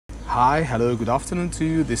Hi, hello, good afternoon to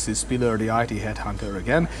you. This is Spiller The IT Headhunter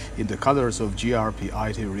again in the colors of GRP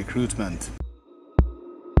IT Recruitment.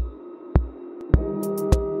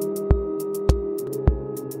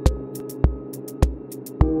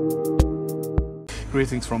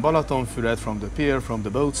 Greetings from Balatonfüred, from the pier, from the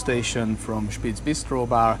boat station, from Spitz Bistro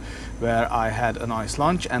Bar, where I had a nice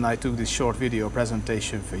lunch and I took this short video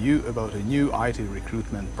presentation for you about a new IT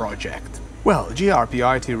recruitment project. Well, GRP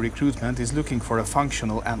IT Recruitment is looking for a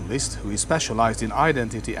functional analyst who is specialized in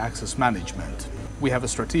identity access management. We have a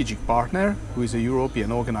strategic partner who is a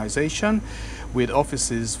European organization with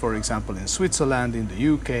offices, for example, in Switzerland, in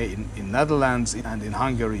the UK, in Netherlands and in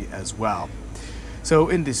Hungary as well. So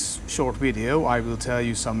in this short video, I will tell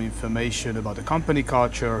you some information about the company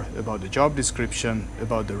culture, about the job description,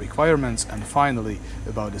 about the requirements, and finally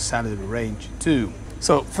about the salary range too.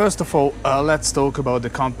 So first of all, let's talk about the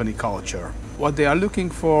company culture. What they are looking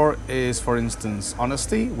for is, for instance,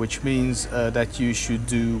 honesty, which means that you should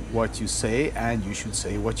do what you say and you should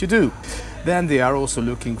say what you do. Then they are also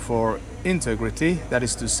looking for integrity, that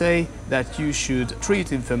is to say that you should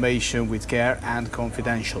treat information with care and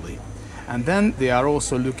confidentially. And then they are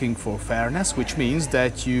also looking for fairness, which means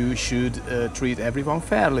that you should treat everyone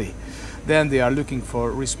fairly. Then they are looking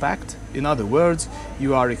for respect. In other words,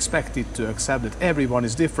 you are expected to accept that everyone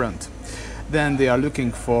is different. Then they are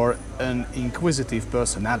looking for an inquisitive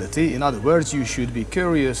personality. In other words, you should be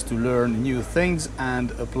curious to learn new things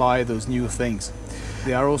and apply those new things.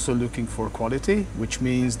 They are also looking for quality, which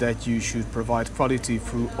means that you should provide quality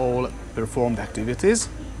through all performed activities.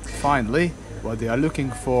 Finally, what they are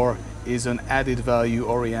looking for is an added value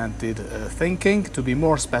oriented thinking. To be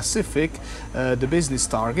more specific, the business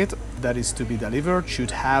target that is to be delivered should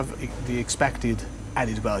have the expected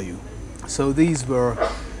added value. So these were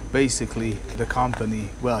basically the company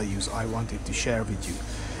values I wanted to share with you.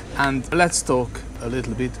 And let's talk a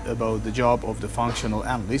little bit about the job of the functional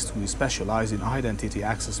analyst who is specialized in identity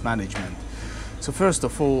access management. So first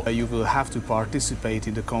of all, you will have to participate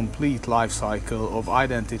in the complete life cycle of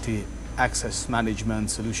identity access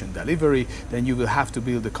management solution delivery. Then you will have to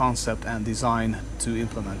build the concept and design to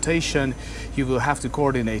implementation. You will have to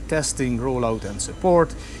coordinate testing, rollout and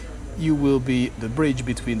support. You will be the bridge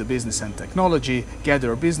between the business and technology,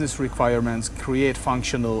 gather business requirements, create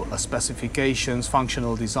functional specifications,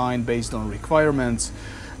 functional design based on requirements.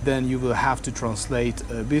 Then you will have to translate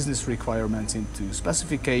business requirements into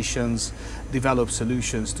specifications, develop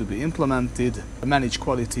solutions to be implemented, manage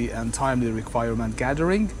quality and timely requirement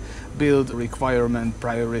gathering, build requirement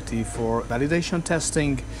priority for validation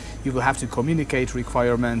testing. You will have to communicate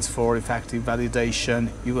requirements for effective validation.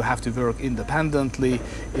 You will have to work independently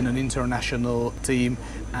in an international team.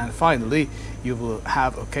 And finally, you will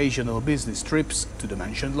have occasional business trips to the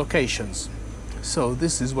mentioned locations. So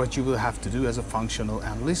this is what you will have to do as a functional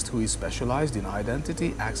analyst who is specialized in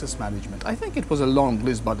identity access management. I think it was a long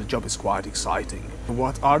list, but the job is quite exciting.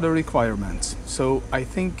 What are the requirements? So I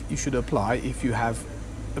think you should apply if you have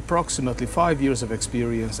approximately 5 years of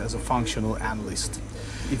experience as a functional analyst.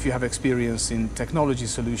 If you have experience in technology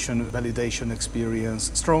solution validation experience,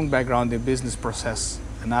 strong background in business process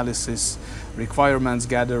analysis, requirements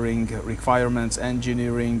gathering, requirements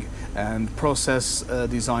engineering and process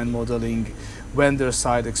design modeling, vendor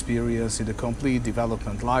side experience in the complete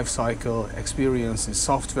development life cycle, experience in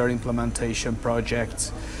software implementation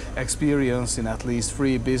projects, experience in at least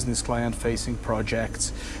 3 business client facing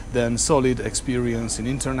projects, then solid experience in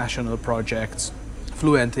international projects,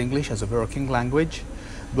 fluent English as a working language,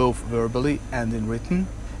 both verbally and in written,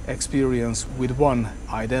 experience with one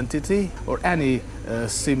identity or any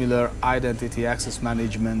similar identity access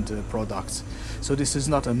management products. So this is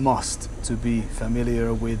not a must to be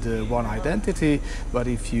familiar with one identity, but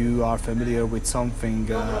if you are familiar with something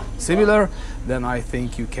similar, then I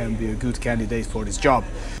think you can be a good candidate for this job.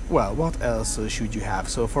 Well, what else should you have?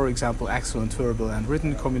 So for example, excellent verbal and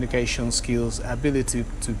written communication skills, ability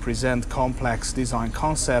to present complex design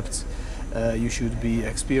concepts. You should be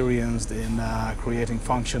experienced in creating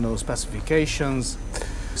functional specifications.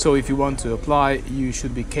 So if you want to apply, you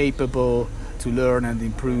should be capable to learn and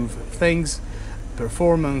improve things.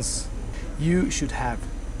 Performance, you should have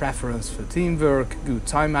preference for teamwork, good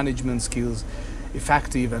time management skills,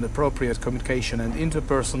 effective and appropriate communication and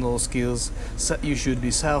interpersonal skills. So you should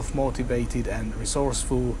be self-motivated and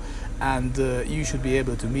resourceful, and you should be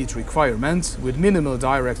able to meet requirements with minimal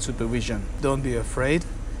direct supervision. Don't be afraid.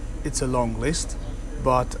 It's a long list,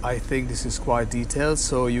 but I think this is quite detailed,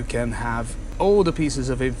 so you can have all the pieces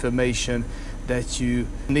of information that you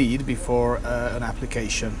need before an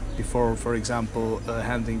application, before, for example,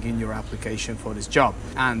 handing in your application for this job.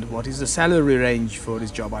 And what is the salary range for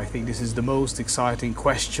this job? I think this is the most exciting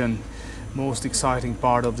question, most exciting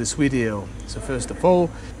part of this video. So first of all,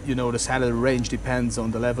 the salary range depends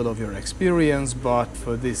on the level of your experience, but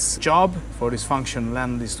for this job, for this functional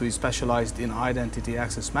analyst who is specialized in identity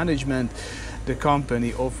access management, the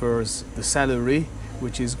company offers the salary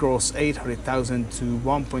which is gross 800,000 to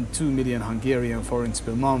 1.2 million Hungarian forints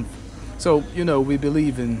per month. So, we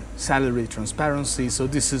believe in salary transparency, so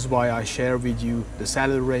this is why I share with you the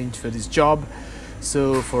salary range for this job.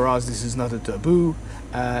 So for us, this is not a taboo,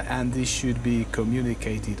 and this should be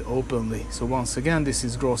communicated openly. So once again, this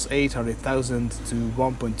is gross 800,000 to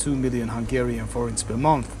 1.2 million Hungarian forints per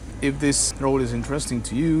month. If this role is interesting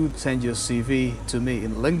to you, send your CV to me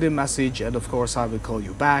in a LinkedIn message, and of course I will call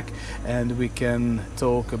you back and we can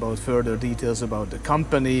talk about further details about the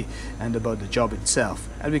company and about the job itself.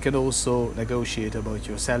 And we can also negotiate about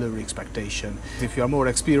your salary expectation. If you are more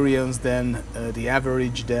experienced than the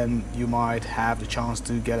average, then you might have the chance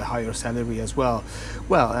to get a higher salary as well.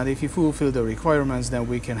 Well, and if you fulfill the requirements, then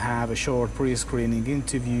we can have a short pre-screening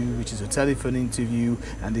interview, which is a telephone interview,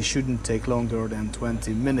 and it shouldn't take longer than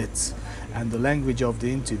 20 minutes. And the language of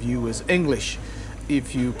the interview is English.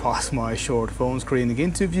 If you pass my short phone screening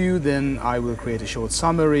interview, then I will create a short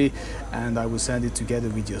summary and I will send it together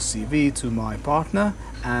with your CV to my partner,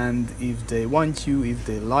 and if they want you, if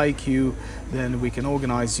they like you, then we can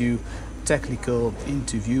organize you technical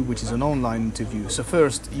interview, which is an online interview. So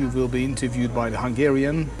first you will be interviewed by the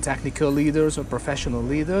Hungarian technical leaders or professional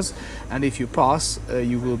leaders, and if you pass,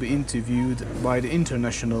 you will be interviewed by the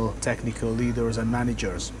international technical leaders and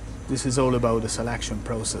managers. This is all about the selection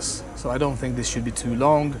process. So I don't think this should be too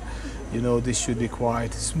long. This should be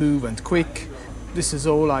quite smooth and quick. This is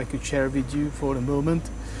all I could share with you for the moment.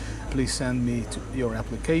 Please send me your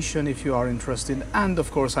application if you are interested, and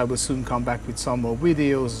of course I will soon come back with some more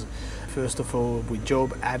videos. First of all, with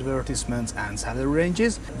job advertisements and salary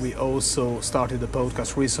ranges. We also started a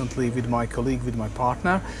podcast recently with my colleague, with my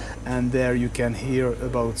partner, and there you can hear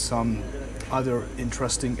about some other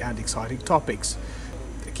interesting and exciting topics.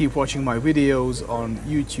 Keep watching my videos on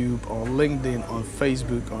YouTube, on LinkedIn, on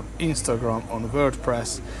Facebook, on Instagram, on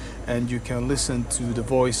WordPress, and you can listen to the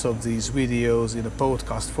voice of these videos in a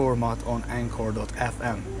podcast format on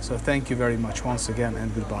anchor.fm. So thank you very much once again,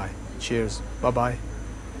 and goodbye. Cheers. Bye-bye.